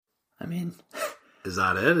I mean, is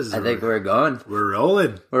that it? I think we're going. We're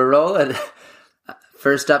rolling. We're rolling.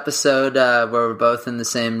 First episode where we're both in the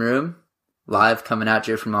same room, live coming at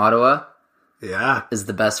you from Ottawa. Yeah. Is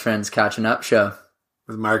the Best Friends Catching Up show.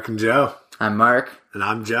 With Mark and Joe. I'm Mark. And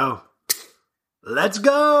I'm Joe. Let's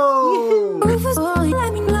go! Rufus boy,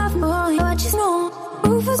 let me love boy, what you know.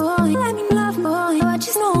 Rufus boy, let me love boy, what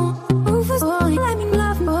you know. Rufus boy, let me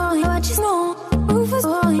love boy, what you know. Rufus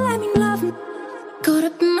boy, let me love. Caught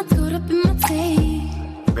up in my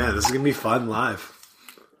tape. Man, this is gonna be fun live.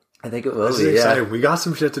 I think it will This be, is exciting. yeah. We got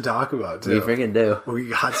some shit to talk about, too. We freaking do. We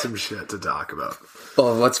got some shit to talk about.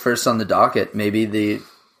 Well, what's first on the docket? Maybe the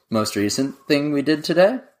most recent thing we did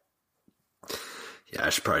today? Yeah, I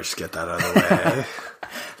should probably just get that out of the way.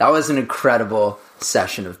 That was an incredible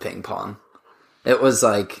session of ping pong. It was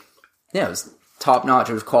like, yeah, it was top notch.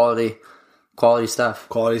 It was quality stuff.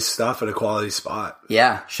 Quality stuff at a quality spot.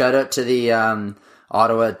 Yeah. Shout out to the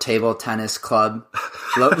Ottawa Table Tennis Club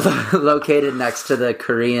located next to the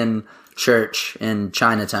Korean church in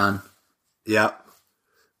Chinatown. Yep.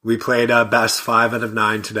 We played best 5 out of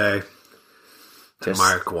 9 today. And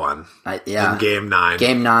Mark won. Yeah. In game 9.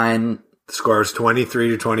 Game 9. The score was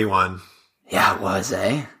 23-21. Yeah, it was,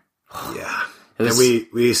 eh? Yeah. It was, and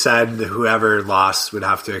we said that whoever lost would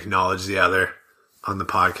have to acknowledge the other on the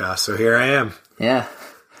podcast. So here I am. Yeah.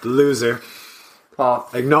 The loser. Well,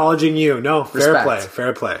 acknowledging you. No, fair respect.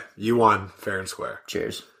 Fair play. You won fair and square.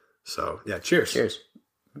 Cheers. So, yeah, cheers. Cheers.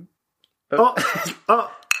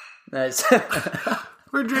 Oh. Nice.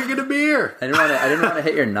 We're drinking a beer. I didn't want to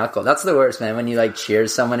hit your knuckle. That's the worst, man. When you like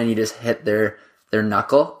cheers someone and you just hit their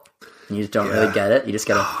knuckle and you just don't really get it. You just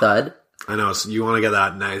get a thud. I know. So you want to get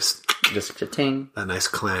that nice, just cha-ting. That nice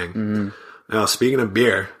clang. Mm-hmm. Now, speaking of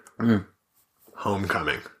beer,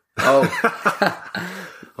 Homecoming. Oh,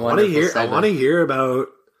 I want to hear about.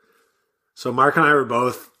 So Mark and I were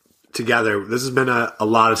both together. This has been a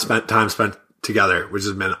lot of time spent together, which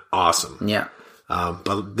has been awesome. Yeah.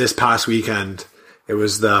 But this past weekend, it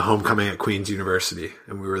was the homecoming at Queen's University,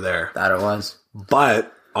 and we were there. That it was.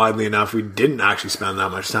 But oddly enough, we didn't actually spend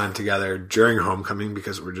that much time together during homecoming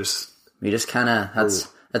because we just kind of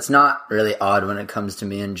that's not really odd when it comes to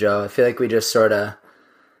me and Joe. I feel like we just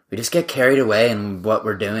get carried away in what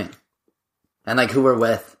we're doing and like who we're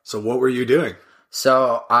with. So what were you doing?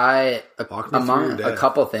 So among a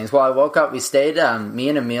couple things. Well, I woke up, me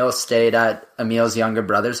and Emil stayed at Emil's younger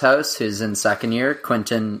brother's house, who's in second year,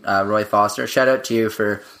 Quentin Roy Foster. Shout out to you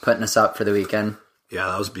for putting us up for the weekend. Yeah,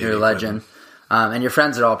 that was beautiful. You're a legend. And your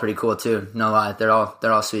friends are all pretty cool too. No lie. They're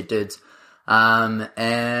all sweet dudes.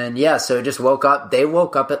 And yeah, so just woke up. They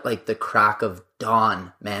woke up at like the crack of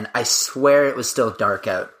dawn, man. I swear it was still dark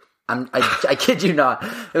out. I kid you not.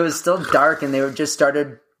 It was still dark and they were just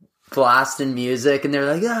started blasting music and they were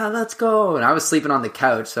like, yeah, let's go. And I was sleeping on the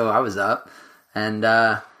couch, so I was up. And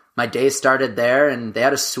my day started there and they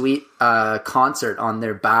had a sweet concert on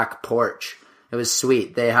their back porch. It was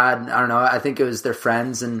sweet. They had, I don't know, I think it was their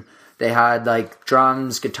friends and they had like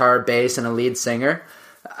drums, guitar, bass, and a lead singer.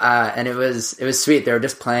 And it was sweet. They were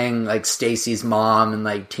just playing like Stacy's Mom and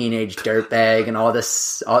like Teenage Dirtbag and all the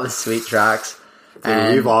sweet tracks.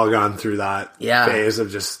 And we've all gone through that phase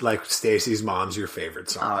of just like Stacy's Mom's your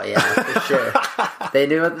favorite song. Oh yeah, for sure. They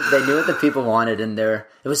knew what the people wanted in there.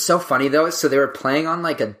 It was so funny though. So they were playing on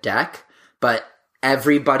like a deck, but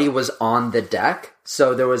everybody was on the deck.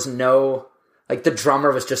 So there was no, like the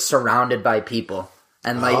drummer was just surrounded by people.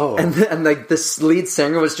 And like, and like this lead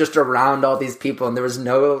singer was just around all these people and there was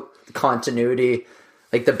no continuity.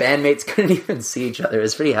 Like the bandmates couldn't even see each other. It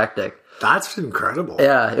was pretty hectic. That's incredible.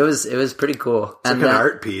 Yeah, it was pretty cool. It's like an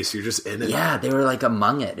art piece. You're just in it. Yeah, they were like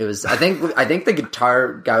among it. It was. I think the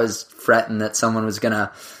guitar guy was fretting that someone was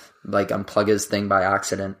gonna like unplug his thing by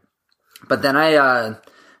accident. But then I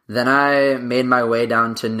made my way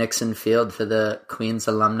down to Nixon Field for the Queen's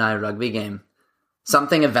alumni rugby game.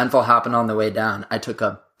 Something eventful happened on the way down. I took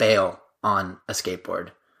a bail on a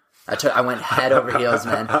skateboard. I went head over heels,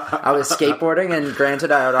 man. I was skateboarding, and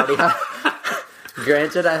granted, I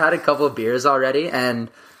had a couple of beers already,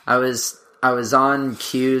 and I was on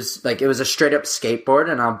cues. Like, it was a straight up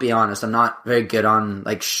skateboard, and I'll be honest, I'm not very good on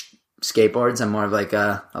like skateboards. I'm more of like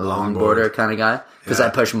a longboarder kind of guy because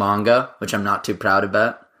I push Mongo, which I'm not too proud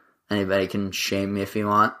about. Anybody can shame me if you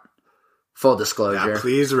want. Full disclosure. Yeah,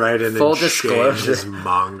 please write in full and disclosure. shame his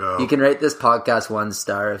Mongo. You can rate this podcast 1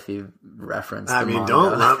 star if you reference the Mongo.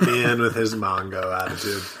 Don't lump me in with his Mongo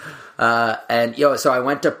attitude. So I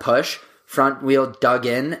went to push. Front wheel dug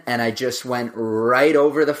in and I just went right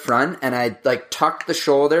over the front and I like tucked the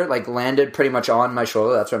shoulder, like landed pretty much on my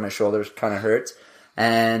shoulder. That's where my shoulder kind of hurts.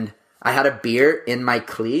 And I had a beer in my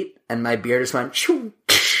cleat and my beer just went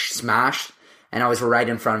smashed. And I was right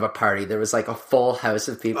in front of a party. There was like a full house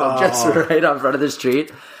of people just right on front of the street.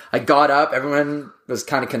 I got up. Everyone was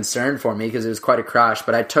kind of concerned for me because it was quite a crash.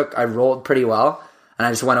 But I rolled pretty well. And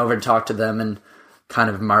I just went over and talked to them and kind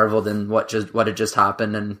of marveled in what had just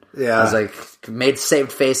happened. And I was like,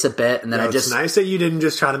 saved face a bit. And then it's nice that you didn't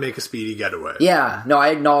just try to make a speedy getaway. Yeah. No,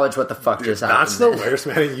 I acknowledge what the fuck just happened. That's the worst,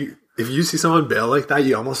 man. If you see someone bail like that,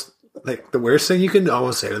 you almost, like, the worst thing you can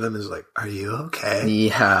almost say to them is like, are you okay?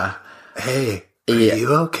 Yeah. Hey, are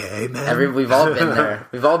you okay, man? We've all been there.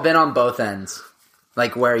 We've all been on both ends.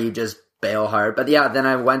 Like, where you just bail hard. But yeah, then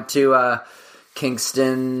I went to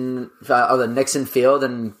Kingston, the Nixon Field,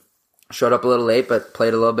 and showed up a little late, but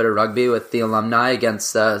played a little bit of rugby with the alumni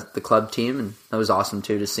against the club team. And that was awesome,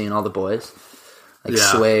 too, just seeing all the boys. Like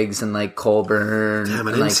Swigs and, like, Colburn. Damn,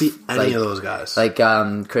 I didn't see any of those guys. Like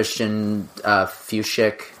Christian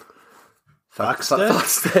Fuchsik.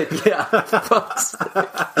 Fuckstick? Yeah. Fuckstick.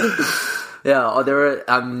 Yeah,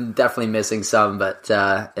 I'm definitely missing some, but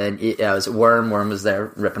it was Worm. Worm was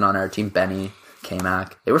there ripping on our team. Benny,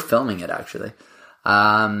 K-Mac. They were filming it, actually.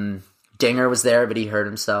 Dinger was there, but he hurt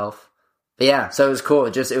himself. But yeah, so it was cool.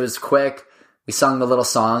 It was quick. We sung the little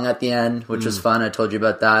song at the end, which was fun. I told you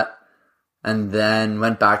about that. And then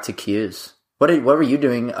went back to Q's. What were you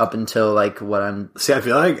doing up until See, I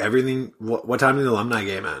feel like everything. What time did the alumni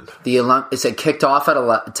game end? It kicked off at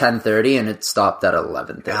 10:30 and it stopped at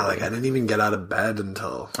 11:30. Yeah, I didn't even get out of bed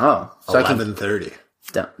until 11:30.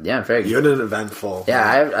 Yeah, very good. You had an eventful. Yeah,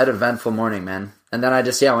 I had an eventful morning, man. And then I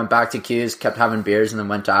just went back to Q's, kept having beers, and then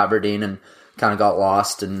went to Aberdeen and kind of got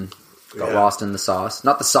lost in the sauce.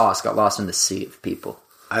 Not the sauce, got lost in the sea of people.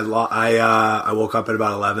 I woke up at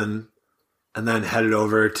about 11. And then headed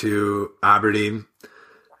over to Aberdeen.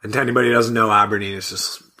 And to anybody who doesn't know, Aberdeen is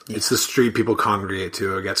just, it's the street people congregate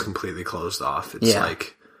to. It gets completely closed off. It's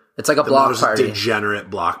like a block party. Degenerate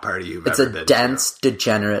block party you've ever been to. It's a dense,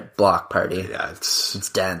 degenerate block party. Yeah, it's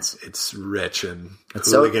dense. It's rich and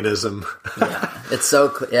hooliganism. It's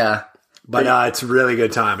so, yeah. But it's a really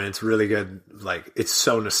good time, and it's really good, it's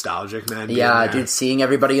so nostalgic, man. Yeah, dude, seeing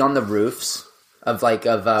everybody on the roofs of what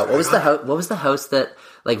was the house that,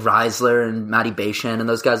 Reisler and Matty Bashan and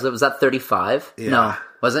those guys, was that 35? Yeah. No,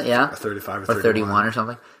 was it? Yeah, 35 or 31 or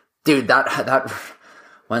something. Dude, that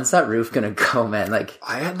when's that roof gonna go, man?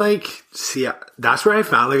 I had that's where I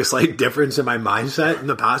found a slight difference in my mindset in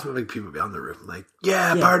the past. When people be on the roof,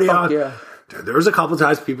 I'm party on. Yeah. Dude, there was a couple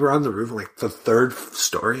times people were on the roof, the third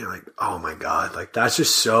story. Oh my god, that's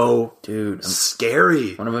just so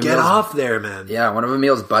scary. Get off there, man. Yeah, one of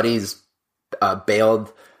Emil's buddies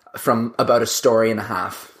bailed from about a story and a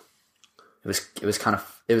half. It was kind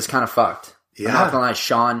of fucked. Yeah. I'm not gonna lie,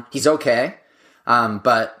 Sean, he's okay.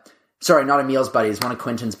 But sorry, not Emil's buddies, one of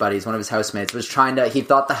Quinton's buddies, one of his housemates he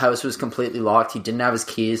thought the house was completely locked. He didn't have his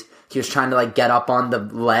keys. He was trying to get up on the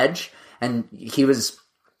ledge, and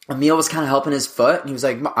Emil was kind of helping his foot, and he was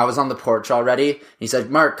I was on the porch already. And he said,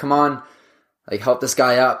 Mark, come on, help this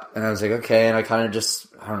guy up. And I was okay. And I kind of just,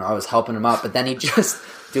 I don't know, I was helping him up, but then he just,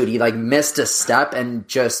 dude, he missed a step and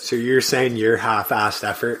just. So you're saying your half-assed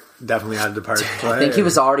effort definitely had to part to play? I think he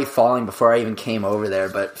was already falling before I even came over there,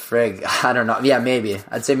 but frig, I don't know. Yeah, maybe.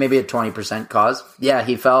 I'd say maybe a 20% cause. Yeah,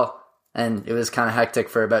 he fell, and it was kind of hectic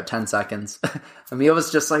for about 10 seconds. Emil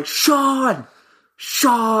was just Sean!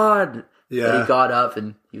 Yeah. But he got up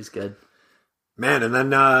and he was good. Man, and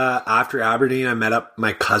then after Aberdeen, I met up.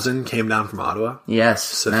 My cousin came down from Ottawa. Yes,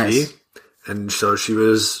 Sophie. Nice. And so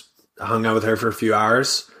hung out with her for a few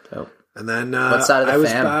hours. Dope. And then what side of the I was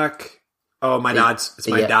fam? back. Oh, my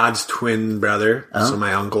dad's twin brother. Oh. So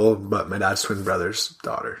my uncle, but my dad's twin brother's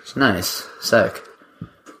daughter. So. Nice. Sick.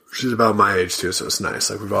 She's about my age too, so it's nice.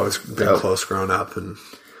 We've always been close growing up, and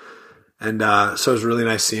so it was really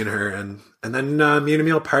nice seeing her. And then me and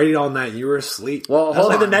Emil partied all night. You were asleep. Well,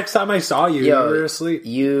 hold on. The next time I saw you, you were asleep.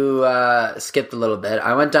 You skipped a little bit.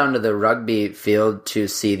 I went down to the rugby field to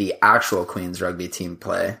see the actual Queens rugby team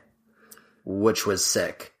play, which was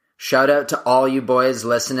sick. Shout out to all you boys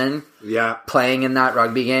listening. Yeah. Playing in that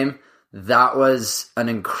rugby game. That was an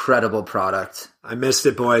incredible product. I missed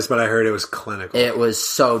it, boys, but I heard it was clinical. It was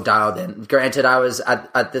so dialed in. Granted, I was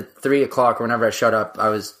at the 3 o'clock or whenever I showed up, I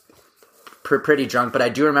was pretty drunk, but I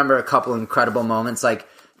do remember a couple incredible moments.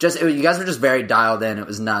 You guys were just very dialed in. It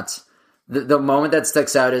was nuts. The moment that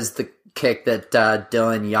sticks out is the kick that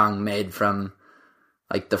Dylan Young made from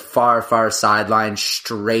the far sideline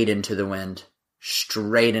straight into the wind.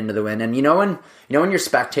 And you know when you're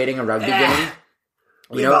spectating a rugby game,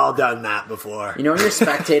 we've all done that before. You know when you're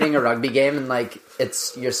spectating a rugby game and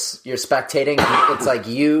it's you're spectating, it's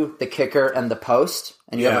you, the kicker, and the post,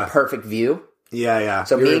 and you have a perfect view. Yeah.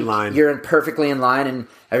 So you're in line. You're perfectly in line, and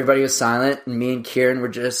everybody was silent, and me and Kieran were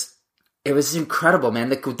just... It was incredible, man.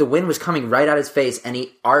 The wind was coming right at his face, and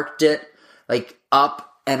he arced it like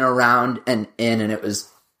up and around and in, and it was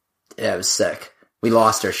sick. We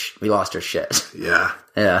lost our shit. Yeah.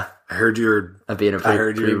 Yeah. I heard you were being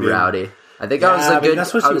pretty rowdy. I think I was a good...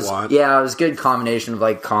 That's what you want. Yeah, it was a good combination of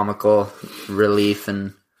like comical relief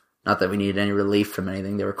and... Not that we needed any relief from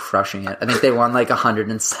anything. They were crushing it. I think they won like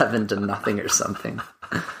 107-0 or something.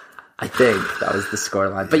 I think that was the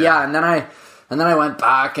scoreline. But yeah, and then I went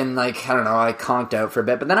back and like, I don't know, I conked out for a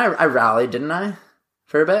bit. But then I rallied, didn't I?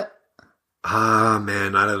 For a bit?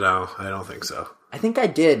 Man, I don't know. I don't think so. I think I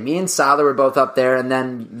did. Me and Sala were both up there, and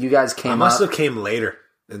then you guys came up. I must have came later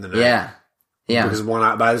in the night. Yeah. Because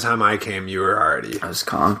by the time I came, you were already... I was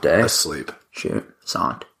conked, asleep. Shoot.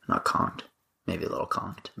 Zonked. Not conked. Maybe a little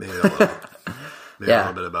conked. Maybe a little. Maybe a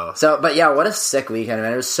little bit of both. So, but yeah, what a sick weekend,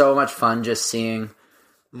 man. It was so much fun just seeing...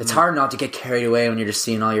 It's hard not to get carried away when you're just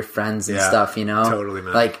seeing all your friends and stuff, you know? Totally,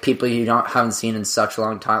 man. Like, people you haven't seen in such a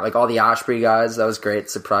long time. Like, all the Ashbury guys, that was great.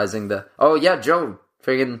 Surprising. Joe,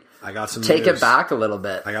 friggin' I got some take news. It back a little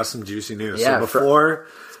bit. I got some juicy news. Yeah, so before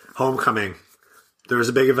homecoming, there was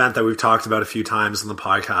a big event that we've talked about a few times on the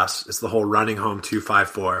podcast. It's the whole Running Home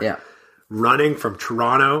 254. Yeah. Running from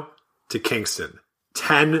Toronto to Kingston.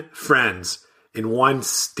 10 friends in one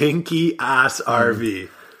stinky ass RV.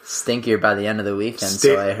 Stinkier by the end of the weekend,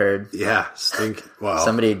 so I heard. Yeah, stink. Well,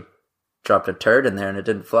 somebody dropped a turd in there and it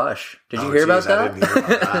didn't flush. Did you hear about that? I didn't hear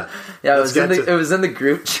about that. Yeah, it was in the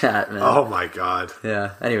group chat, man. Oh my god.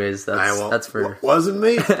 Yeah. Anyways, that's for wasn't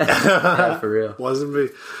me. Yeah, for real. Wasn't me.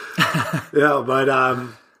 Yeah, but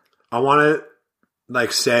I want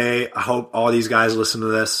to say I hope all these guys listen to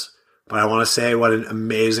this, but I want to say what an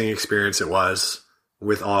amazing experience it was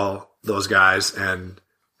with all those guys, and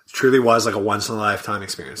it truly was like a once in a lifetime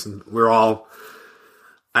experience. And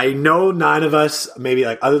I know 9 of us, maybe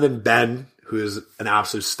like other than Ben, who is an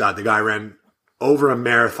absolute stud. The guy ran over a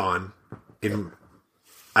marathon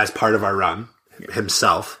as part of our run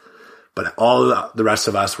himself, but all the rest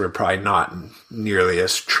of us were probably not nearly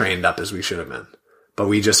as trained up as we should have been. But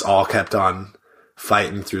we just all kept on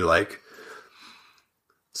fighting through, like,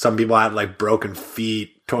 some people had like broken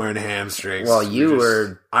feet, torn hamstrings. Well, you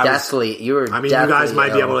were deathly you guys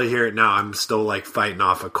might be able to hear it now. I'm still like fighting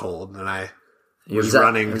off a cold, and I was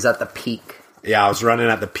running. It was at the peak. Yeah, I was running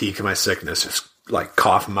at the peak of my sickness, just like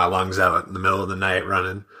coughing my lungs out in the middle of the night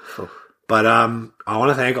running. But I want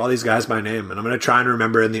to thank all these guys by name, and I'm going to try and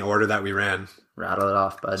remember in the order that we ran. Rattle it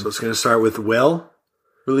off, bud. So it's going to start with Willie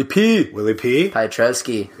P.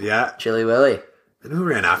 Piotrowski. Yeah. Chili Willie. And who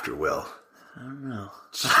ran after Will? I don't know.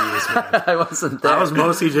 Jeez, man. I wasn't there. I was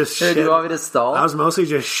mostly just shit. Do you want me to stall? I was mostly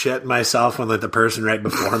just shit myself when like the person right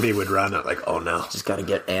before me would run. I'm like, oh no. Just got to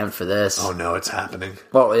get amped for this. Oh no, it's happening.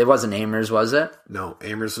 Well, it wasn't Amers, was it? No,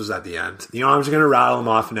 Amers was at the end. You know, I'm just going to rattle them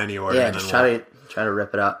off in any order. Yeah, just try to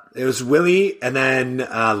rip it up. It was Willie, and then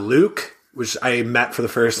Luke, which I met for the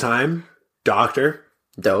first time. Doctor.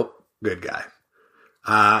 Dope. Good guy.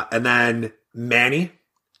 And then Manny.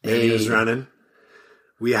 Manny was running.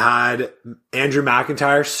 We had Andrew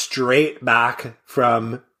McIntyre straight back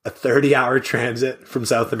from a 30-hour transit from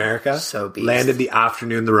South America. So beast. Landed the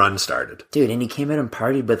afternoon the run started. Dude, and he came out and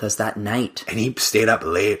partied with us that night. And he stayed up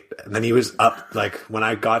late. And then he was up, like, when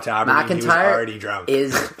I got to Aberdeen, he was already drunk.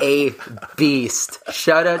 Is a beast.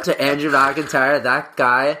 Shout out to Andrew McIntyre. That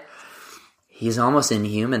guy, he's almost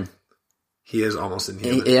inhuman. He is almost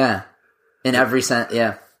inhuman. Yeah. In every sense,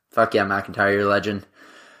 yeah. Fuck yeah, McIntyre, you're a legend.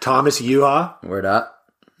 Thomas Yuha. Word up.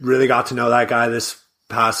 Really got to know that guy this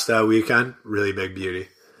past weekend. Really big beauty.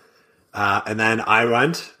 And then I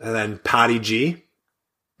went, and then Patty G.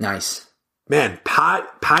 Nice. Man,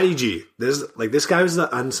 Patty G. This guy was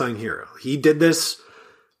the unsung hero. He did this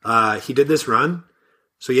run.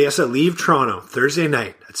 So he has to leave Toronto Thursday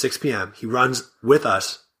night at 6 p.m. He runs with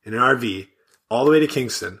us in an RV all the way to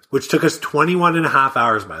Kingston, which took us 21 and a half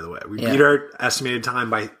hours, by the way. We beat our estimated time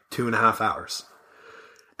by 2.5 hours.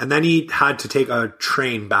 And then he had to take a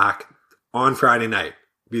train back on Friday night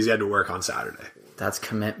because he had to work on Saturday. That's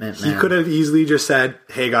commitment, man. He could have easily just said,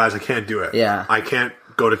 hey guys, I can't do it. Yeah. I can't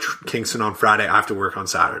go to Kingston on Friday. I have to work on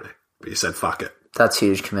Saturday. But he said, fuck it. That's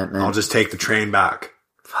huge commitment. I'll just take the train back.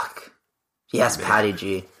 Fuck. Yes, man. Patty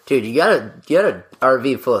G. Dude, you got a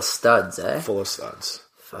RV full of studs, eh? Full of studs.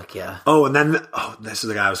 Fuck yeah. Oh, and then, this is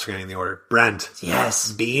the guy I was forgetting the order. Brent.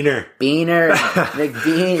 Yes. Beaner.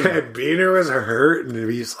 McBean. Beaner was hurt, and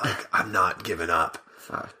he's like, I'm not giving up.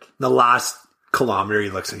 Fuck. The last kilometer, he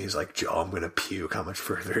looks and he's like, Joe, I'm going to puke. How much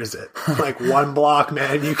further is it? I'm like, 1 block,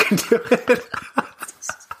 man. You can do it.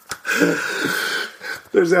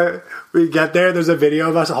 We get there, there's a video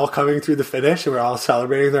of us all coming through the finish, and we're all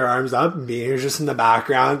celebrating with our arms up, and Beaner's just in the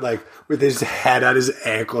background, like, with his head at his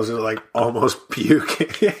ankles, and like, almost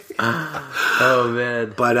puking. Oh,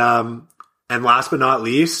 man. But, and last but not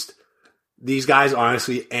least, these guys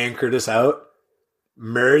honestly anchored us out.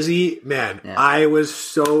 Mersey, man, yeah. I was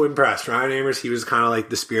so impressed. Ryan Amers, he was kind of like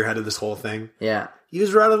the spearhead of this whole thing. Yeah. He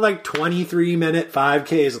was running like 23-minute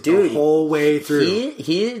 5Ks the whole way through.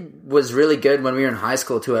 He was really good when we were in high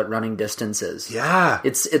school too at running distances. Yeah.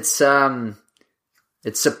 It's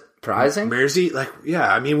surprising. Mersey, like,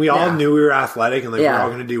 yeah, I mean, we all knew we were athletic and like we were all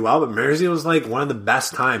going to do well, but Mersey was like one of the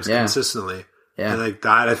best times consistently. Yeah. And like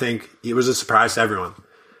that, I think he was a surprise to everyone.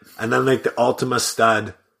 And then like the Ultima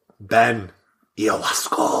stud, Ben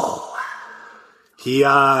Iowasco.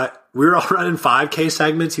 We were all running 5K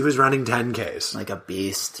segments. He was running 10Ks. Like a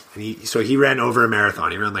beast. And he ran over a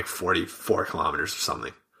marathon. He ran like 44 kilometers or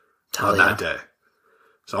something on that day.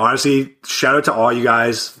 So honestly, shout out to all you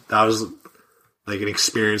guys. That was like an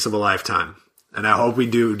experience of a lifetime. And I hope we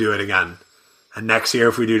do it again. And next year,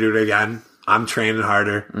 if we do it again, I'm training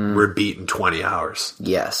harder. We're beating 20 hours.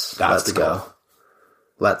 Yes. That's the goal.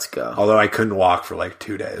 Let's go. Although I couldn't walk for like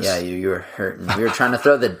 2 days. Yeah, you were hurting. We were trying to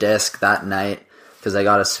throw the disc that night because I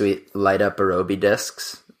got a sweet light up Aerobie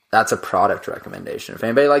discs. That's a product recommendation. If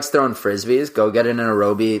anybody likes throwing frisbees, go get an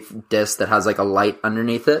Aerobie disc that has like a light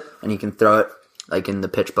underneath it, and you can throw it like in the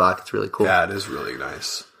pitch black. It's really cool. Yeah, it is really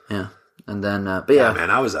nice. Yeah, and then but yeah,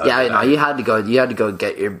 man, I was out. Yeah, no, you had to go. You had to go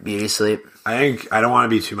get your beauty sleep. I think I don't want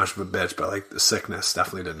to be too much of a bitch, but like the sickness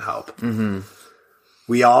definitely didn't help. Mm-hmm.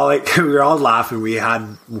 We were all laughing. We had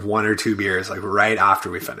 1 or 2 beers like right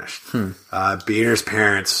after we finished. Beaner's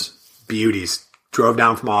parents, beauties, drove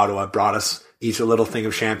down from Ottawa, brought us each a little thing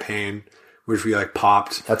of champagne, which we like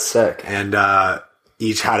popped. That's sick. And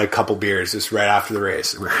each had a couple beers just right after the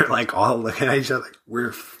race. And we were like all looking at each other like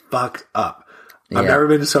we're fucked up. I've never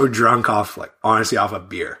been so drunk off a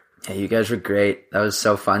beer. Yeah, you guys were great. That was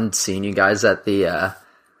so fun seeing you guys at the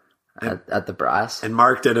at the Brass. And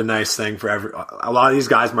Mark did a nice thing for a lot of these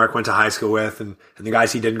guys Mark went to high school with, and the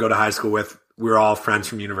guys he didn't go to high school with, we were all friends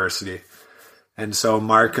from university. And so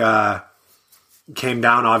Mark came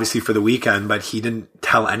down obviously for the weekend, but he didn't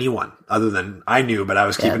tell anyone other than I knew, but I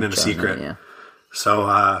was keeping it a secret. Yeah. So,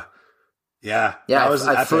 I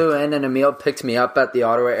flew in and Emil picked me up at the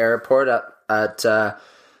Ottawa airport at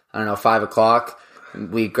 5:00.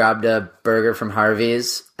 We grabbed a burger from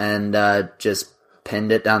Harvey's and just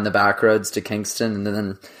pinned it down the back roads to Kingston, and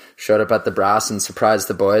then showed up at the Brass and surprised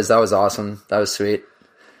the boys. That was awesome. That was sweet.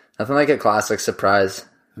 Nothing like a classic surprise.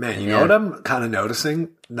 Man, you know what I'm kind of noticing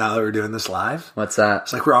now that we're doing this live? What's that?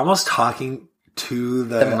 It's like we're almost talking to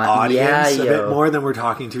the audience a bit more than we're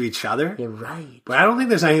talking to each other. You're right. But I don't think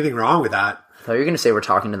there's anything wrong with that. I thought you were going to say we're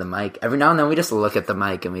talking to the mic. Every now and then we just look at the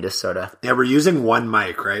mic and we just sort of... Yeah, we're using one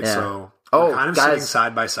mic, right? Yeah. So we're kind of sitting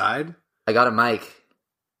side by side. I got a mic.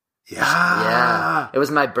 Yeah. It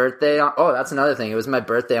was my birthday. That's another thing. It was my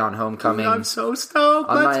birthday on homecoming. Dude, I'm so stoked.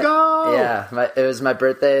 Let's go. Yeah. It was my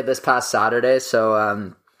birthday this past Saturday.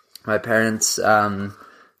 So my parents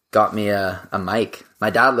got me a mic.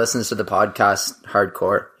 My dad listens to the podcast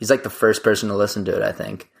hardcore. He's like the first person to listen to it, I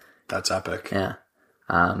think. That's epic. Yeah.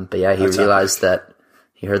 But yeah, he realized that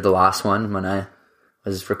he heard the last one when I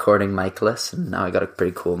was recording micless, and now I got a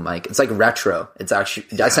pretty cool mic. It's like retro. It's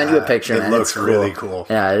actually, I sent you a picture, and looks it's cool. Really cool.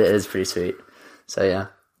 Yeah, it is pretty sweet. So yeah.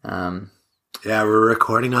 Yeah, we're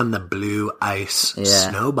recording on the blue ice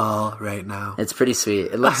snowball right now. It's pretty sweet.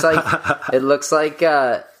 It looks like it looks like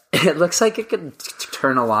it could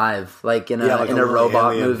turn alive, like in a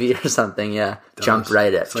robot alien movie or something. Yeah, jump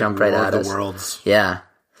right at us. Worlds. Yeah,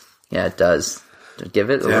 it does. Give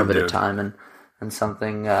it a little bit of time and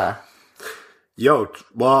something. So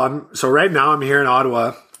right now I'm here in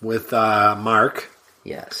Ottawa with Mark.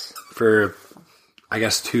 Yes. For, I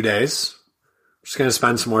guess, 2 days. Just going to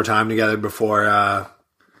spend some more time together before,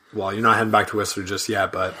 you're not heading back to Whistler just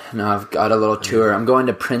yet, but... No, I've got a little tour. I'm going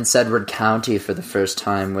to Prince Edward County for the first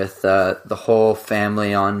time with the whole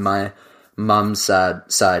family on my mom's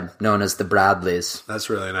side, known as the Bradleys. That's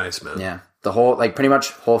really nice, man. Yeah. The whole, pretty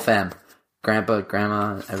much whole fam. Grandpa,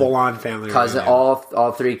 grandma, full-on family, cousin,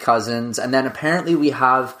 all 3 cousins, and then apparently we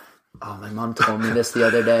have. Oh, my mom told me this the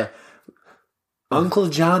other day. Uncle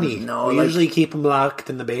Johnny. No, we usually keep him locked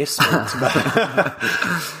in the basement.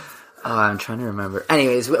 I'm trying to remember.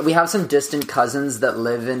 Anyways, we have some distant cousins that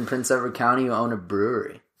live in Prince Edward County who own a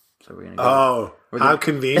brewery, so we're gonna go. How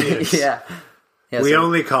convenient! Yeah, we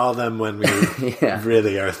only call them when we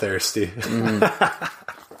really are thirsty.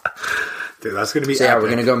 Dude, that's going to be so, yeah, epic. we're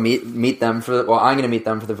going to go meet them I'm going to meet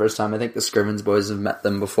them for the first time. I think the Scrivens boys have met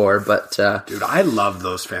them before, but... dude, I love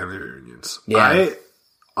those family reunions. Yeah.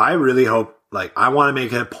 I really hope, like, I want to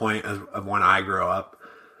make it a point of when I grow up.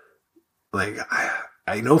 Like,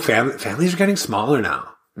 I know families are getting smaller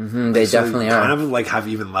now. Mm-hmm, they definitely are. Kind of, like, have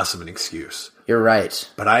even less of an excuse. You're right.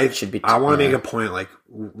 But I want to make a point, like,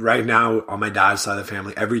 right now, on my dad's side of the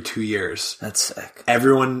family, every 2 years... That's sick.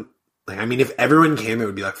 Everyone... Like, I mean, if everyone came, it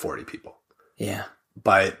would be, like, 40 people. Yeah.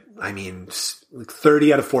 But, I mean, like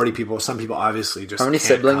 30 out of 40 people, some people obviously just How many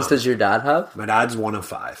siblings does your dad have? My dad's one of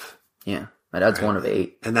 5. Yeah. My dad's one of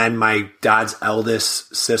 8. And then my dad's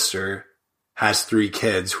eldest sister has 3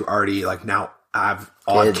 kids who already, like, now have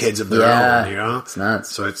odd kids of their own, you know? It's nuts.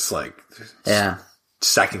 So it's, like,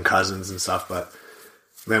 second cousins and stuff. But,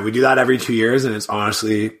 man, we do that every 2 years, and it's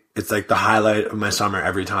honestly, it's, like, the highlight of my summer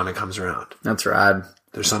every time it comes around. That's rad.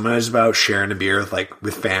 There's something just about sharing a beer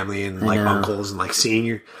with family and like uncles and like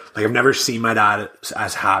seeing I've never seen my dad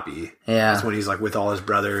as happy as when he's like with all his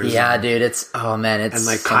brothers. Yeah, dude, it's and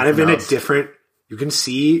like kind of in a different. You can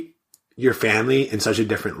see your family in such a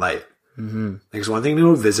different light. Mm-hmm. Like, it's one thing to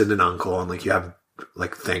go visit an uncle and like you have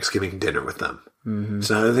like Thanksgiving dinner with them. Mm-hmm. It's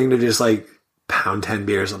another thing to just like pound 10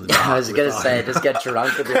 beers on the dock. I was gonna say, just get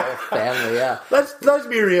drunk with your whole family. Yeah, let's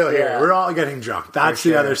be real here. Yeah. We're all getting drunk. That's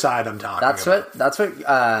the other side I'm talking about. That's what.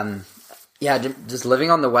 Just living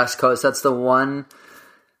on the West Coast. That's the one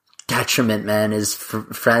detriment, man. Is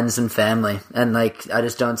friends and family, and like I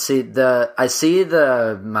just don't see I see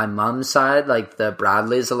my mom's side, like the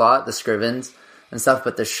Bradleys a lot, the Scrivens and stuff,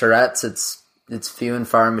 but the Charettes, it's few and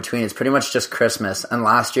far in between. It's pretty much just Christmas, and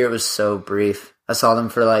last year it was so brief. I saw them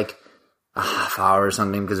for like a half hour or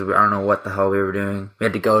something because I don't know what the hell we were doing. We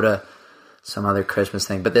had to go to some other Christmas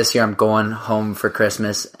thing. But this year I'm going home for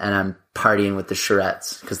Christmas and I'm partying with the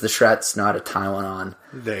Charettes because the Charettes know how to tie one on.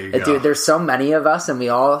 There you go. Dude, there's so many of us and we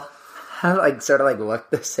all have like sort of like look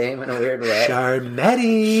the same in a weird way.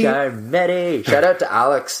 Charmetti. Shout out to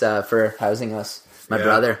Alex for housing us. My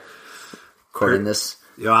brother recording this.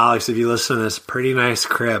 Yo, Alex, if you listen to this, pretty nice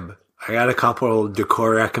crib. I got a couple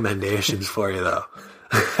decor recommendations for you though.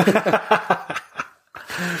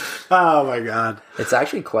 Oh my god! It's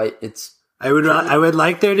actually quite. I would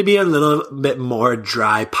like there to be a little bit more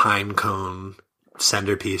dry pine cone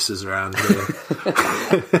centerpieces around here.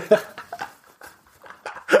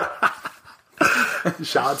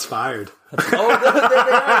 Shots fired. There they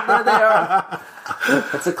are.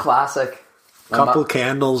 That's a classic. Couple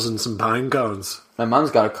candles and some pine cones. My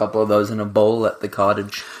mom's got a couple of those in a bowl at the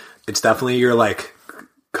cottage. It's definitely your like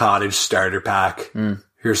cottage starter pack.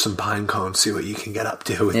 Here's some pine cones. See what you can get up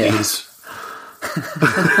to with these.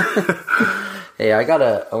 Hey, I got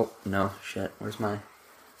a... Oh, no. Shit. Where's my...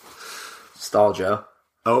 Stall, Joe.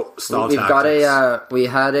 Oh, stall We've got we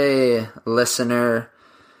had a listener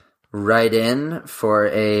write in for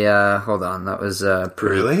a... hold on. That was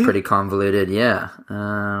pretty convoluted. Yeah.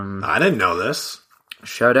 I didn't know this.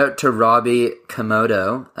 Shout out to Robbie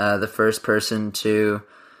Komodo, the first person to...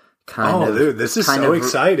 dude, this is so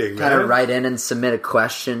exciting, kind of write in and submit a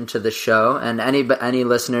question to the show. And any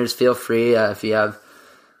listeners, feel free if you have,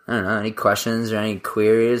 I don't know, any questions or any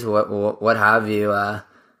queries, what have you,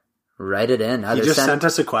 write it in. You just sent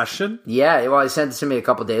us a question? Yeah, well, he sent it to me a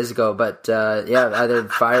couple days ago, but either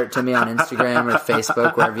fire it to me on Instagram or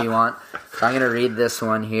Facebook, wherever you want. So I'm going to read this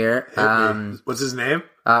one here. What's his name?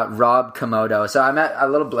 Rob Komodo. So I met a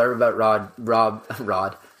little blurb about Rod.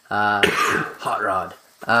 Hot Rod.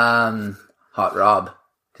 Hot Rob,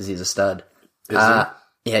 because he's a stud. Is he?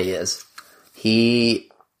 Yeah, he is.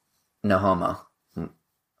 He no homo.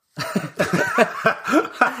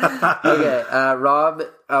 Okay, Rob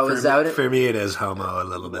was out. For me, it is homo a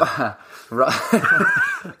little bit.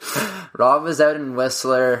 Rob was out in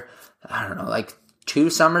Whistler. I don't know, like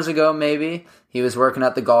 2 summers ago, maybe. He was working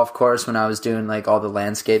at the golf course when I was doing like all the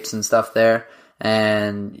landscapes and stuff there,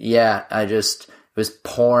 and it was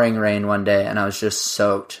pouring rain one day and I was just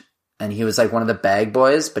soaked. And he was like one of the bag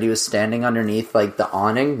boys, but he was standing underneath like the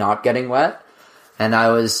awning, not getting wet. And I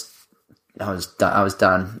was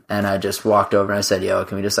done. And I just walked over and I said, yo,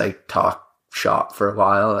 can we just like talk shop for a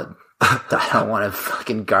while? I don't want to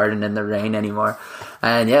fucking garden in the rain anymore.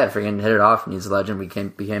 And freaking hit it off. And he's a legend. We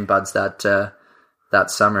became buds that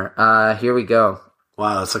summer. Here we go.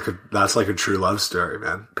 Wow, that's like a true love story,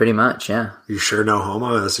 man. Pretty much, yeah. You sure no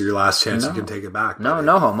homo? This is your last chance. You can take it back. No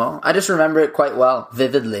homo. I just remember it quite well,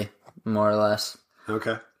 vividly, more or less.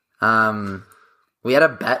 Okay. We had a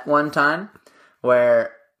bet one time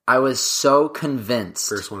where I was so convinced.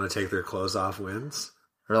 First one to take their clothes off wins.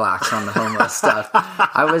 Relax on the homo stuff.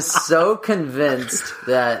 I was so convinced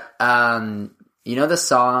that You know the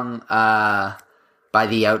song by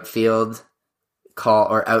The Outfield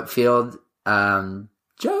Outfield?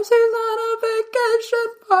 Josie's on a vacation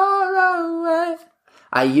far away.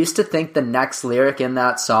 I used to think the next lyric in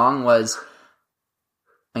that song was,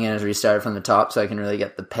 I'm going to restart it from the top so I can really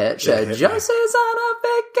get the pitch. Josie's on a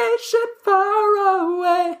vacation far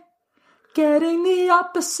away, getting the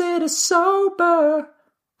opposite of sober.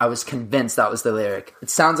 I was convinced that was the lyric. It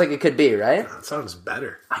sounds like it could be, right? That sounds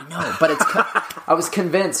better. I know, but I was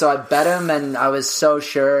convinced, so I bet him, and I was so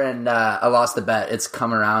sure, and I lost the bet. It's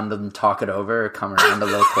come around and talk it over, or come around a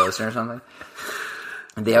little closer or something.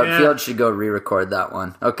 And The Outfield should go re-record that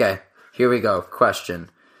one. Okay, here we go. Question.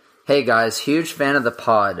 Hey guys, huge fan of the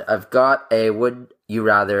pod. I've got a would you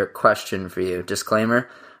rather question for you. Disclaimer,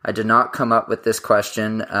 I did not come up with this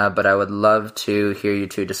question, but I would love to hear you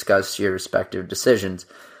two discuss your respective decisions.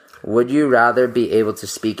 Would you rather be able to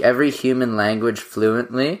speak every human language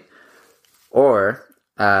fluently, or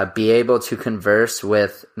be able to converse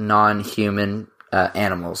with non-human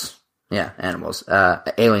animals? Yeah, animals.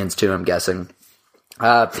 Aliens too, I'm guessing.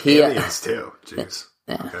 Aliens too. Jeez.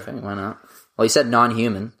 Yeah, okay. Why not? Well, you said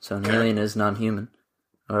non-human, so an alien is non-human.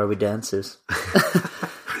 Or are we dancers?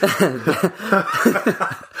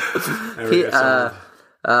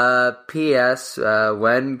 P.S.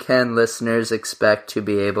 When can listeners expect to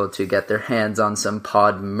be able to get their hands on some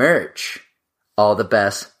pod merch? All the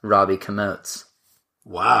best, Robbie Comotes.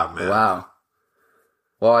 Wow, man. Wow.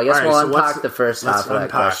 Well, I guess we'll unpack the first half of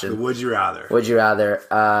that question. Would you rather? Would you rather?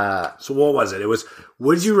 So what was it? It was,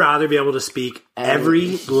 would you rather be able to speak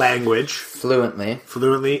every language fluently,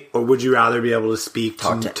 or would you rather be able to speak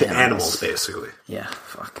to animals, basically? Yeah,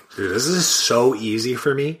 fuck. Dude, this is so easy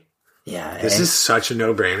for me. Yeah. This is such a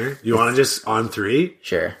no-brainer. You want to just, on three?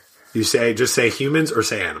 Sure. You just say humans or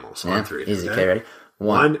say animals on three. Easy, okay, ready?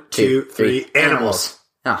 1, 2, 3, animals.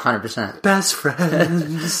 Oh, 100%. Best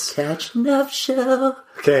friends. Catching up show.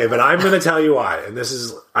 Okay, but I'm going to tell you why. And this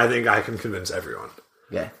is, I think I can convince everyone.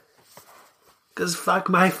 Okay. Because fuck,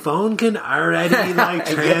 my phone can already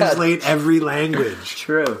translate every language.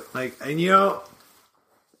 True. And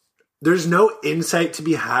there's no insight to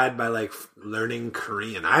be had by learning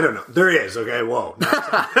Korean. I don't know. There is. Okay, whoa. Now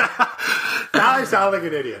I sound like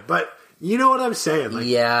an idiot. But you know what I'm saying?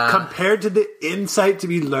 Compared to the insight to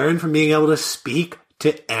be learned from being able to speak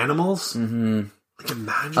to animals. Mm-hmm.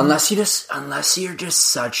 Imagine. Unless you're just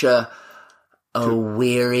such a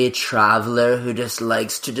weary traveler who just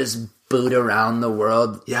likes to just boot around the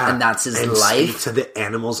world. Yeah. And that's his life. Speak to the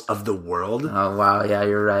animals of the world. Oh, wow. Yeah,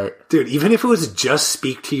 you're right. Dude, even if it was just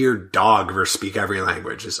speak to your dog versus speak every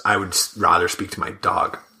language, I would rather speak to my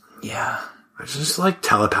dog. Yeah. I just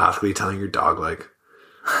telepathically telling your dog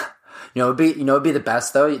it'd be the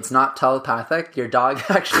best though. It's not telepathic. Your dog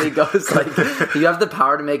actually goes you have the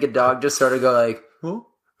power to make a dog just sort of go oh,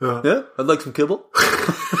 yeah, I'd like some kibble.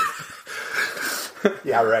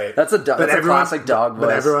 Yeah, right. That's a classic dog voice. But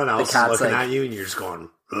everyone else is looking at you and you're just going.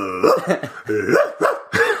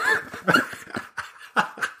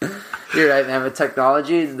 You're right, man. With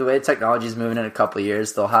technology, the way technology is moving in a couple of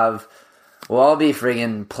years, we'll all be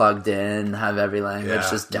friggin' plugged in, have every language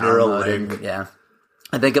just downloaded. Yeah.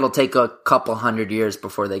 I think it'll take a couple 100 years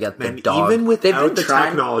before they get the dog. Even without the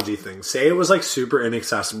technology thing, say it was super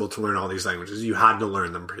inaccessible to learn all these languages. You had to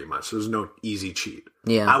learn them pretty much. There was no easy cheat.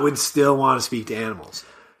 Yeah. I would still want to speak to animals.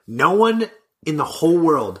 No one in the whole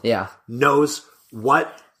world knows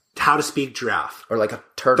how to speak giraffe. Or a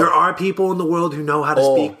turtle. There are people in the world who know how to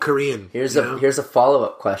speak Korean. Here's a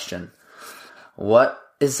follow-up question. What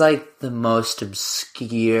is the most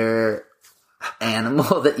obscure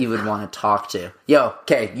animal that you would want to talk to?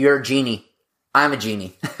 Okay, you're a genie. I'm a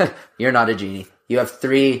genie. You're not a genie. You have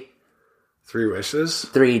three wishes?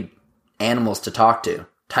 3 animals to talk to.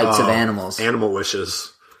 Types of animals. Animal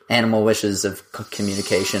wishes. Animal wishes of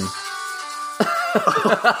communication.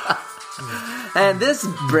 And this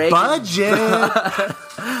break... Budget!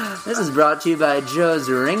 This is brought to you by Joe's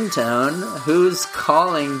Ringtone. Who's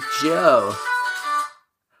calling Joe?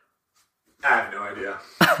 I have no idea.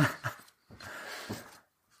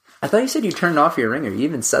 I thought you said you turned off your ringer. You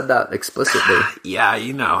even said that explicitly. Yeah,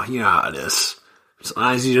 you know how it is.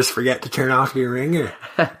 Sometimes you just forget to turn off your ringer.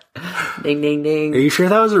 Ding, ding, ding. Are you sure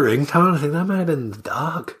that was a ringtone? I think that might have been the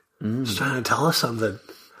dog. Just trying to tell us something.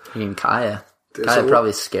 I mean, Kaya. Kaya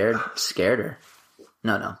probably scared her.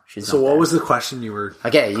 No, she's not. So what was the question you were...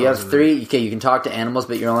 Okay, you have 3... Okay, you can talk to animals,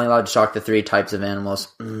 but you're only allowed to talk to 3 types of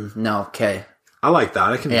animals. No, okay. I like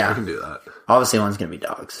that. I can do that. Obviously, one's going to be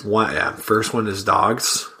dogs. First one is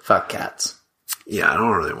dogs. Fuck cats. Yeah, I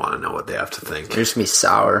don't really want to know what they have to think. They're just going to be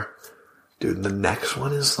sour. Dude, the next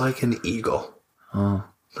one is an eagle. Oh.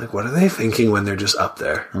 Like, what are they thinking when they're just up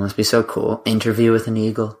there? It must be so cool. Interview with an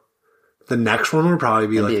eagle. The next one would probably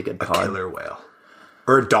be That'd like be a good a pod. killer whale.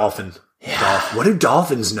 Or a dolphin. Yeah. What do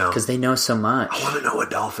dolphins know? Because they know so much. I want to know what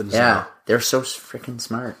dolphins know. Yeah, they're so freaking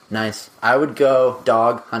smart. Nice. I would go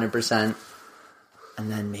dog, 100%.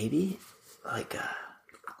 And then maybe, like,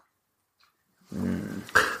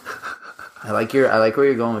 I like where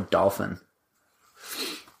you're going with dolphin.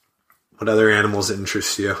 What other animals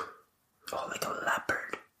interest you? Oh, like a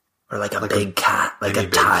leopard. Or like a big cat. Like a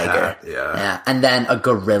big tiger. cat, yeah. Yeah. And then a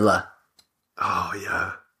gorilla. Oh,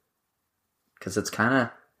 yeah. Because it's kind of,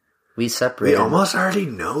 we separate. We almost already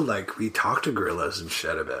know, like, we talk to gorillas and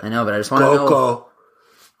shit a bit. I know, but I just want to know. Coco.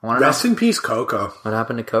 I want to Rest in peace, Coco. what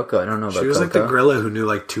happened to Coco. I don't know about Coco. She was like the gorilla who knew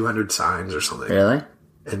like 200 signs or something. Really?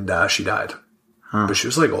 And she died. But she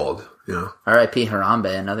was like old, you know. R.I.P.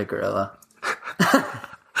 Harambe, another gorilla.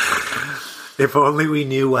 If only we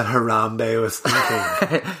knew what Harambe was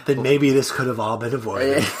thinking, then maybe this could have all been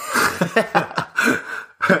avoided.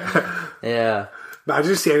 Yeah.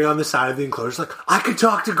 Imagine standing on the side of the enclosure like, I could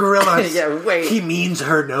talk to gorillas. Yeah, wait. He means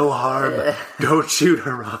her no harm. Don't shoot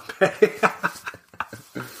Harambe.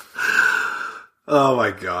 Oh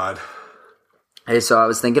my god. Hey, so I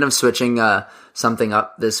was thinking of switching something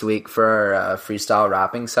up this week for our freestyle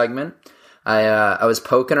rapping segment. I was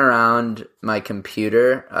poking around my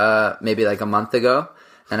computer maybe like a month ago,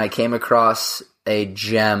 and I came across a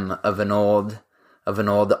gem of an old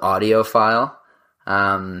audio file.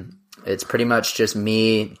 It's pretty much just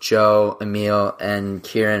me, Joe, Emil, and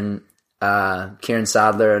Kieran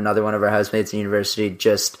Sadler, another one of our housemates in university,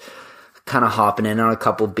 just kind of hopping in on a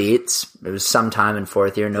couple beats. It was sometime in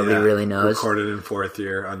fourth year. Nobody really knows. Recorded in fourth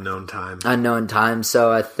year, unknown time.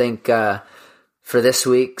 So I think for this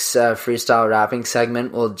week's freestyle rapping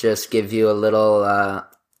segment, we'll just give you a little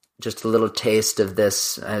taste of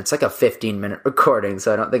this. It's like a 15-minute recording,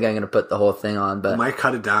 so I don't think I'm going to put the whole thing on. But We might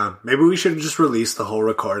cut it down. Maybe we should just release the whole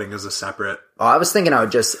recording as a separate. Oh, I was thinking I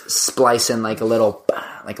would just splice in like a little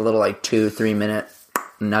 2-3 minute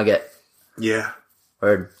nugget. Yeah.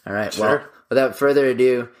 Word. All right. Sure. Well, without further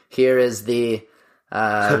ado, here is the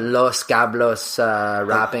Los Gablos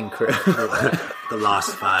rapping crew. The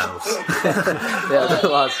Lost Files. Yeah, the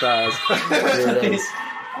Lost Files.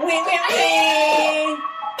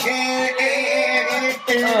 Here it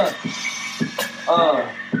is.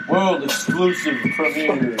 World exclusive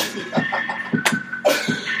premiere.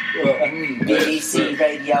 BBC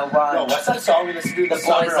Radio 1. Yo, what's that song we listen to in The the boys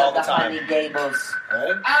summer all of the the time? Honey Gables.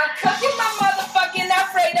 I'm cooking my motherfucking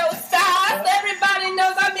Alfredo sauce. Everybody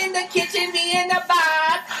knows I'm in the kitchen being the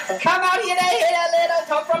boss. Come out here to hit a little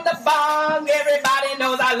talk from the bong. Everybody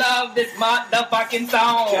knows I love this motherfucking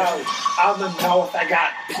song. Yo, I'm the north, I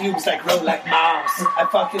got pubes that grow like moss. I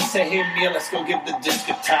fucking say, hey, Neil, let's go give the disc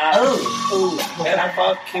a tie. Ooh, and I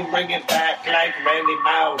fucking bring it back like Randy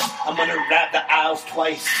Mouse. I'm gonna rap the owls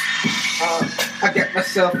twice. I get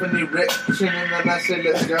myself an erection and then I say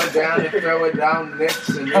let's go down and throw it down next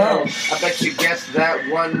and I bet you guessed that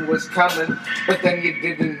one was coming, but then you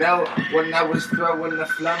didn't know when I was throwing the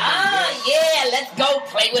flum. Yeah, let's go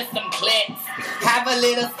play with some clits. Have a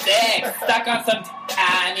little sex. Stuck on some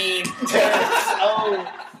tiny tits.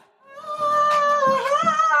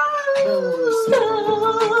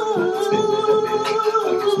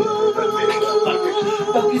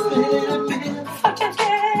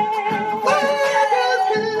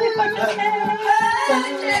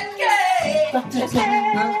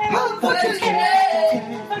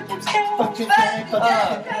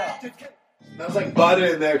 Smells like butter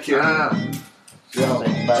in there, kid.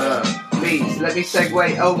 Please, let me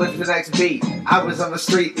segue over to the next beat. I was on the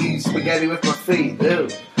street eating spaghetti with my feet. Ew.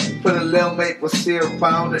 Put a little maple syrup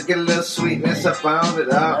on it, get a little sweetness up on it.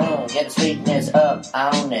 Get the sweetness up,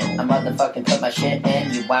 own it. I motherfucking put my shit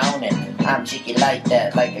in, you wound it. I'm cheeky like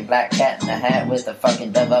that, like a black cat in a hat with a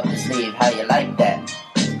fucking dove up the sleeve. How you like that?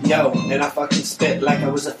 Yo, and I fucking spit like I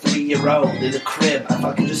was a 3-year-old in a crib. I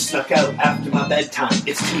fucking just snuck out after my bedtime.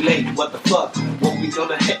 It's too late, what the fuck? What we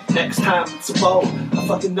gonna hit next time? It's a bowl. I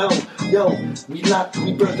fucking know. Yo, we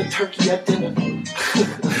burned the turkey at dinner.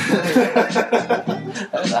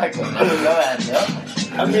 I'm not gonna go ahead, yo.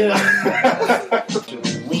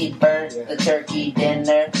 We burnt the turkey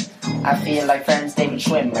dinner. I feel like Friends David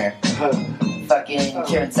Schwimmer. Fucking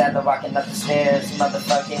Kieran Sadler walking up the stairs,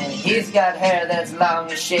 motherfucking. He's got hair that's long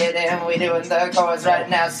as shit, and we doing the chorus right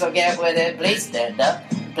now, so get with it. Please stand up,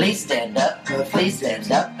 please stand up, please stand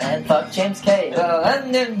up, and fuck James K. Yo,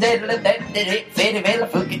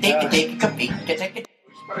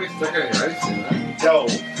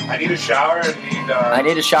 I need a shower and I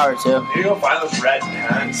need a shower too. need to go find those red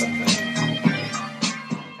pants. Something.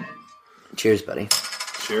 Cheers, buddy.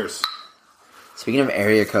 Cheers. Speaking of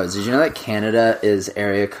area codes, did you know that Canada is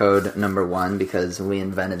area code number 1 because we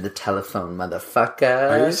invented the telephone,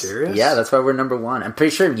 motherfuckers? Are you serious? Yeah, that's why we're number 1. I'm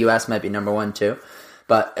pretty sure US might be number 1 too.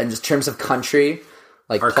 But in just terms of country,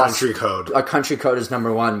 like Our country code. Our country code is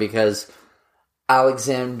number 1 because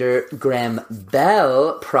Alexander Graham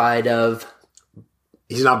Bell, pride of...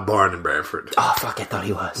 He's not born in Brantford. Oh, fuck, I thought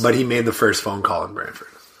he was. But he made the first phone call in Brantford.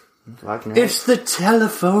 Fucking hell. It's the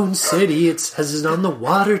telephone city. It says it's on the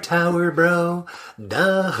water tower, bro.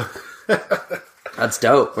 Duh. That's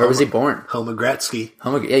dope. Where was he born? Homer Gretzky.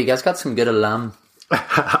 Yeah, you guys got some good alum.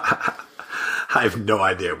 I have no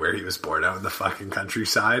idea where he was born out in the fucking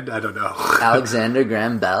countryside. I don't know. Alexander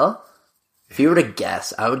Graham Bell? If you were to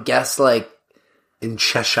guess, I would guess like... In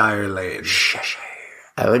Cheshire Lane.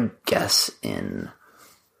 I would guess in...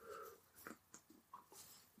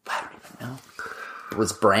 I don't even know.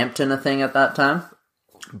 Was Brampton a thing at that time?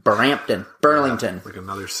 Brampton. Burlington. Yeah, like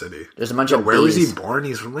another city. There's a bunch of Where was he Bs. born?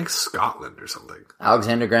 He's from like Scotland or something.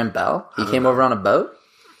 Alexander Graham Bell? He came over on a boat?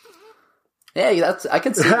 Yeah, I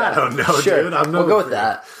can see that. I don't know, sure. dude. We'll go with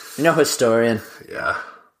that. You know, historian. Yeah.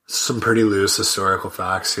 Some pretty loose historical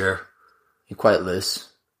facts here. You're quite loose.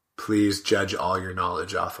 Please judge all your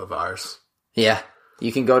knowledge off of ours. Yeah.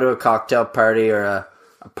 You can go to a cocktail party or a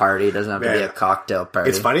party. It doesn't have to be a cocktail party.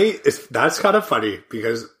 It's funny. That's kind of funny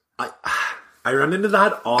because I run into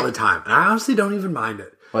that all the time. And I honestly don't even mind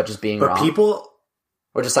it. What, just being but wrong? But people...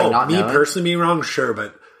 Or just like not me knowing? Personally being wrong, sure.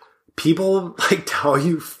 But people like tell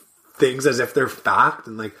you things as if they're fact.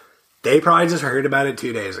 And like, they probably just heard about it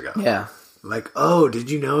 2 days ago. Yeah. Like, oh,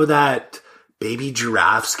 did you know that baby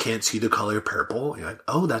giraffes can't see the color purple? You're like,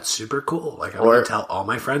 oh, that's super cool. Like, I'm going to tell all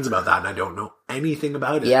my friends about that, and I don't know anything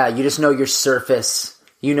about it. Yeah, you just know your surface.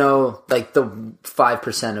 You know, like the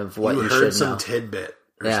 5% of what you should know. You heard some tidbit.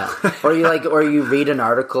 Yeah, or you read an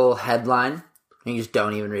article headline, and you just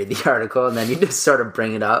don't even read the article, and then you just sort of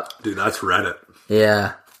bring it up. Dude, that's Reddit.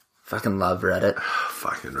 Yeah, fucking love Reddit.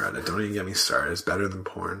 Fucking Reddit. Don't even get me started. It's better than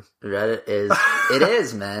porn. Reddit is. It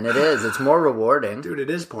is, man. It is. It's more rewarding. Dude,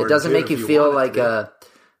 it is porn. It doesn't make you feel like a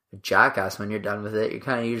jackass when you're done with it. You're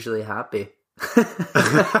kind of usually happy.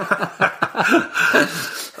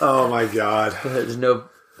 Oh my god. There's no...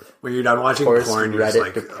 When you're done watching porn, you're just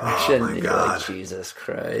like, depression. oh my god. Like, Jesus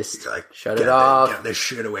Christ. Like, shut it off. Get this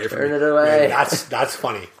shit away from me. Turn it away. Man, that's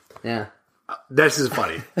funny. Yeah. This is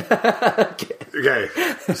funny. Okay.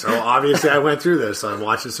 So obviously I went through this. I'm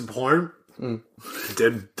watching some porn.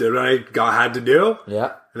 Did what I had to do.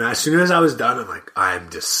 Yeah. And as soon as I was done, I'm like, I'm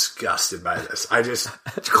disgusted by this. I just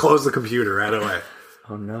closed the computer right away.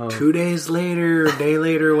 Oh no. 2 days later, a day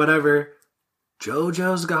later, whatever,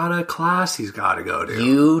 JoJo's got a class he's got to go to.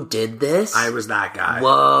 You did this? I was that guy.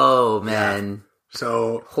 Whoa, man. Yeah.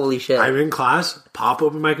 So, holy shit. I'm in class, pop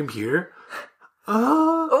open my computer. Dude,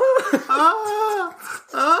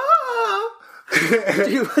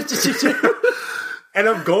 what did you do? And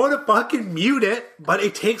I'm going to fucking mute it, but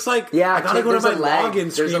it takes like, I gotta go to my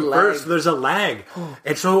login screen first. There's a lag.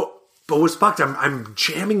 And so, but what's fucked, I'm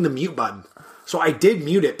jamming the mute button. So I did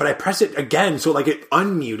mute it, but I pressed it again, so like it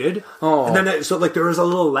unmuted. Oh. And then so like there was a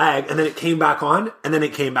little lag, and then it came back on, and then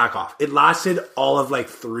it came back off. It lasted all of like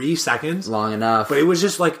 3 seconds. Long enough. But it was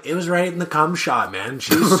just like, it was right in the cum shot, man.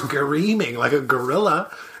 She was screaming like a gorilla.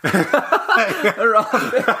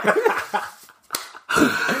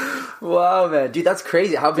 Wow, man. Dude, that's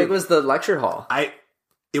crazy. How big was the lecture hall?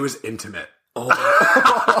 It was intimate. Oh.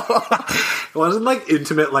 It wasn't like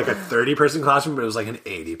intimate like a 30-person classroom, but it was like an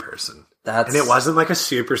 80-person. And it wasn't like a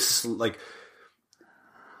super like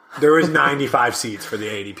there was 95 seats for the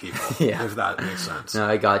 80 people. Yeah. If that makes sense. No,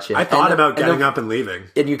 I got you. I thought about getting up and leaving.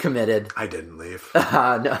 And you committed. I didn't leave.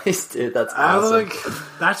 Nice, dude. That's awesome. I was like,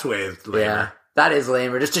 that's way lamer. Yeah. That is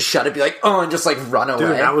lame. Or just to shut it, be like, oh, and just like run away.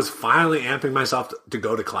 Dude, I was finally amping myself to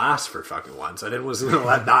go to class for fucking once. I wasn't going to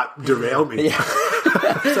let that derail me. Yeah.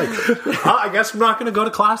 It's like, I guess I'm not going to go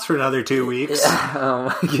to class for another 2 weeks. Yeah.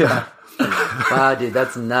 Oh my god. Wow, dude,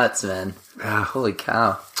 that's nuts, man. Yeah. Holy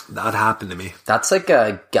cow. That happened to me. That's like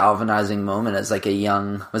a galvanizing moment as like a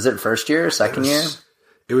young, was it first year or second year?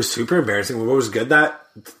 It was super embarrassing. What was good that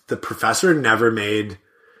the professor never made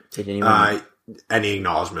any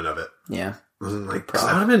acknowledgement of it. Yeah. I wasn't like, that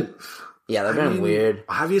would have been... Yeah, that'd been weird.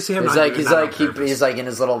 Obviously, I'm not like, he's like in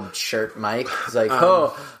his little shirt mic. He's like,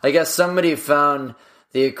 I guess somebody found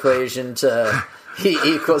the equation to E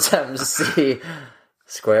equals MC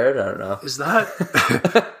squared. I don't know. Is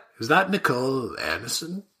that Nicole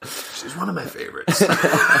Anderson? She's one of my favorites.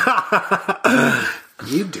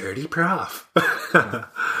 You dirty prof.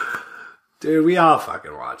 Dude, we all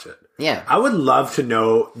fucking watch it. Yeah. I would love to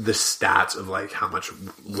know the stats of like how much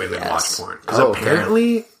women watch porn. Because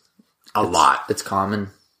apparently a lot. It's common.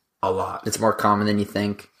 A lot. It's more common than you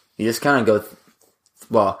think. You just kind of go,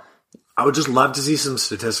 I would just love to see some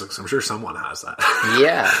statistics. I'm sure someone has that.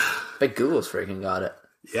 Yeah. But Google's freaking got it.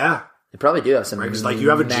 Yeah. They probably do have some. Because like you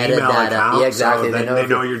have a Gmail account. Yeah, exactly. So they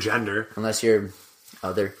know your gender. Unless you're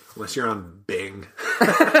other. Unless you're on Bing.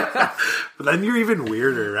 But then you're even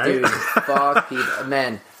weirder, right? Dude, fuck people.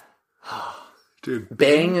 Man. Dude.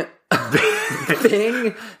 Bing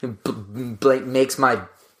makes my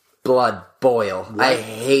blood boil. What? I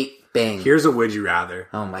hate Bing. Here's a would you rather.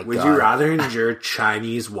 Oh my God. Would you rather endure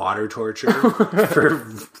Chinese water torture for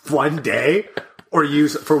one day or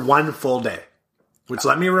use for one full day? Which,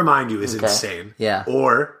 let me remind you, is insane. Yeah.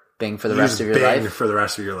 Or Bing for the rest of your Bing life. for the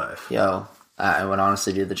rest of your life. Yo, I would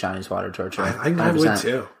honestly do the Chinese water torture. I would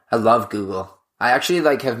too. I love Google. I actually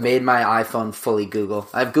have made my iPhone fully Google.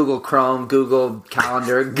 I have Google Chrome, Google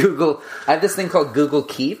Calendar, Google. I have this thing called Google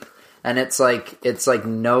Keep, and it's like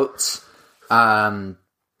notes,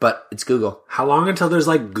 but it's Google. How long until there's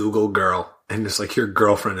like Google Girl and it's like your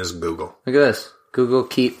girlfriend is Google? Look at this. Google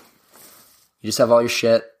Keep. You just have all your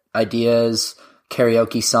shit, ideas,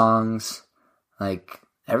 karaoke songs, like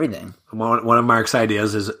everything. One of Mark's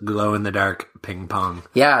ideas is glow in the dark ping pong.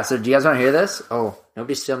 Yeah, so do you guys want to hear this? Oh,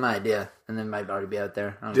 nobody steal my idea. And then it might already be out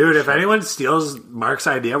there. Dude, if anyone steals Mark's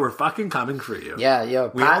idea, we're fucking coming for you. Yeah, yo.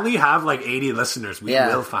 We only have like 80 listeners. We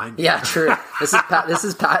will find you. Yeah, true. This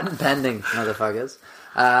is patent pending, motherfuckers.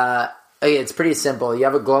 Okay, it's pretty simple. You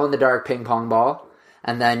have a glow in the dark ping pong ball,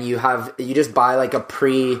 and then you just buy like a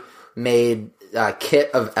pre-made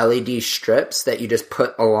kit of LED strips that you just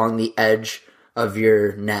put along the edge of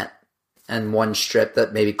your net, and one strip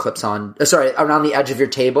that maybe clips on. Around the edge of your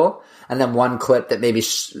table, and then one clip that maybe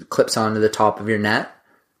clips onto the top of your net,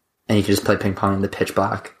 and you can just play ping pong in the pitch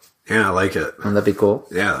black. Yeah, I like it. Wouldn't that be cool?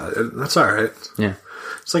 Yeah, that's all right. Yeah,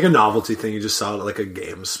 it's like a novelty thing. You just saw it at like a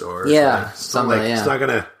game store. Yeah, it's not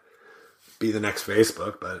gonna be the next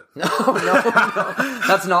Facebook, but no,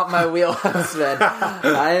 that's not my wheelhouse, man.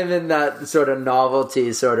 I am in that sort of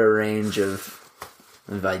novelty sort of range of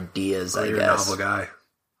ideas. I you're guess. A novel guy.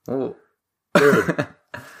 Oh, dude.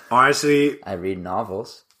 Honestly, I read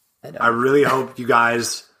novels. I really hope you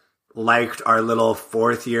guys liked our little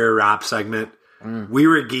 4th year rap segment. We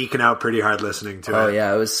were geeking out pretty hard listening to it. Oh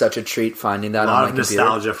yeah, it was such a treat finding that. A lot on of my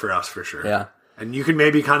nostalgia computer. for us, for sure. Yeah. And you can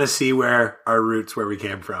maybe kind of see where our roots, where we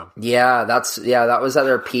came from. Yeah, that was at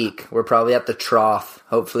our peak. We're probably at the trough.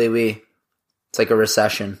 Hopefully it's like a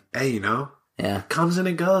recession. Hey, Yeah. It comes and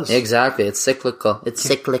it goes. Exactly. It's cyclical. It's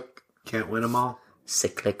cyclic. Can't win them all.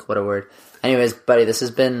 Cyclic, what a word. Anyways, buddy, this has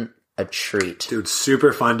been a treat. Dude,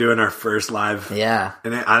 super fun doing our first live. Yeah.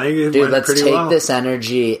 And I think it went let's pretty take well. this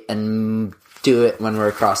energy and do it when we're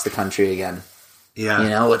across the country again.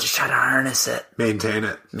 Yeah. We'll just try to harness it. Maintain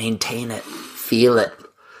it. Feel it.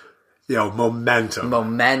 Momentum.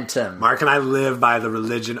 Mark and I live by the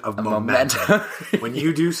religion of momentum. When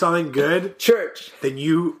you do something good, church, then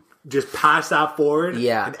you just pass that forward.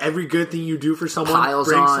 Yeah. And every good thing you do for someone piles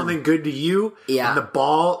brings on. something good to you. Yeah. And the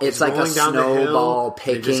ball is like rolling a down the hill. snowball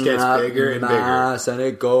picking it just gets up bigger and mass, and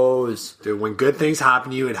it goes. Dude, when good things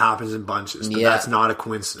happen to you, it happens in bunches. But that's not a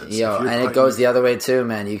coincidence. And it goes the other way too,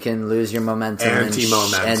 man. You can lose your momentum.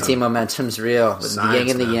 Anti-momentum. Anti-momentum's real. With the yin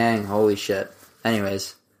and the yang. Holy shit.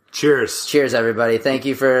 Anyways. Cheers, everybody. Thank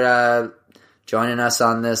you for joining us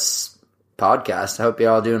on this podcast. I hope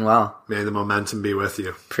you're all doing well. May the momentum be with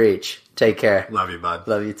you. Preach. Take care. Love you, bud.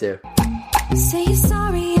 Love you too. Say you're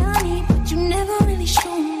sorry, honey, but you never really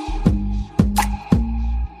show me.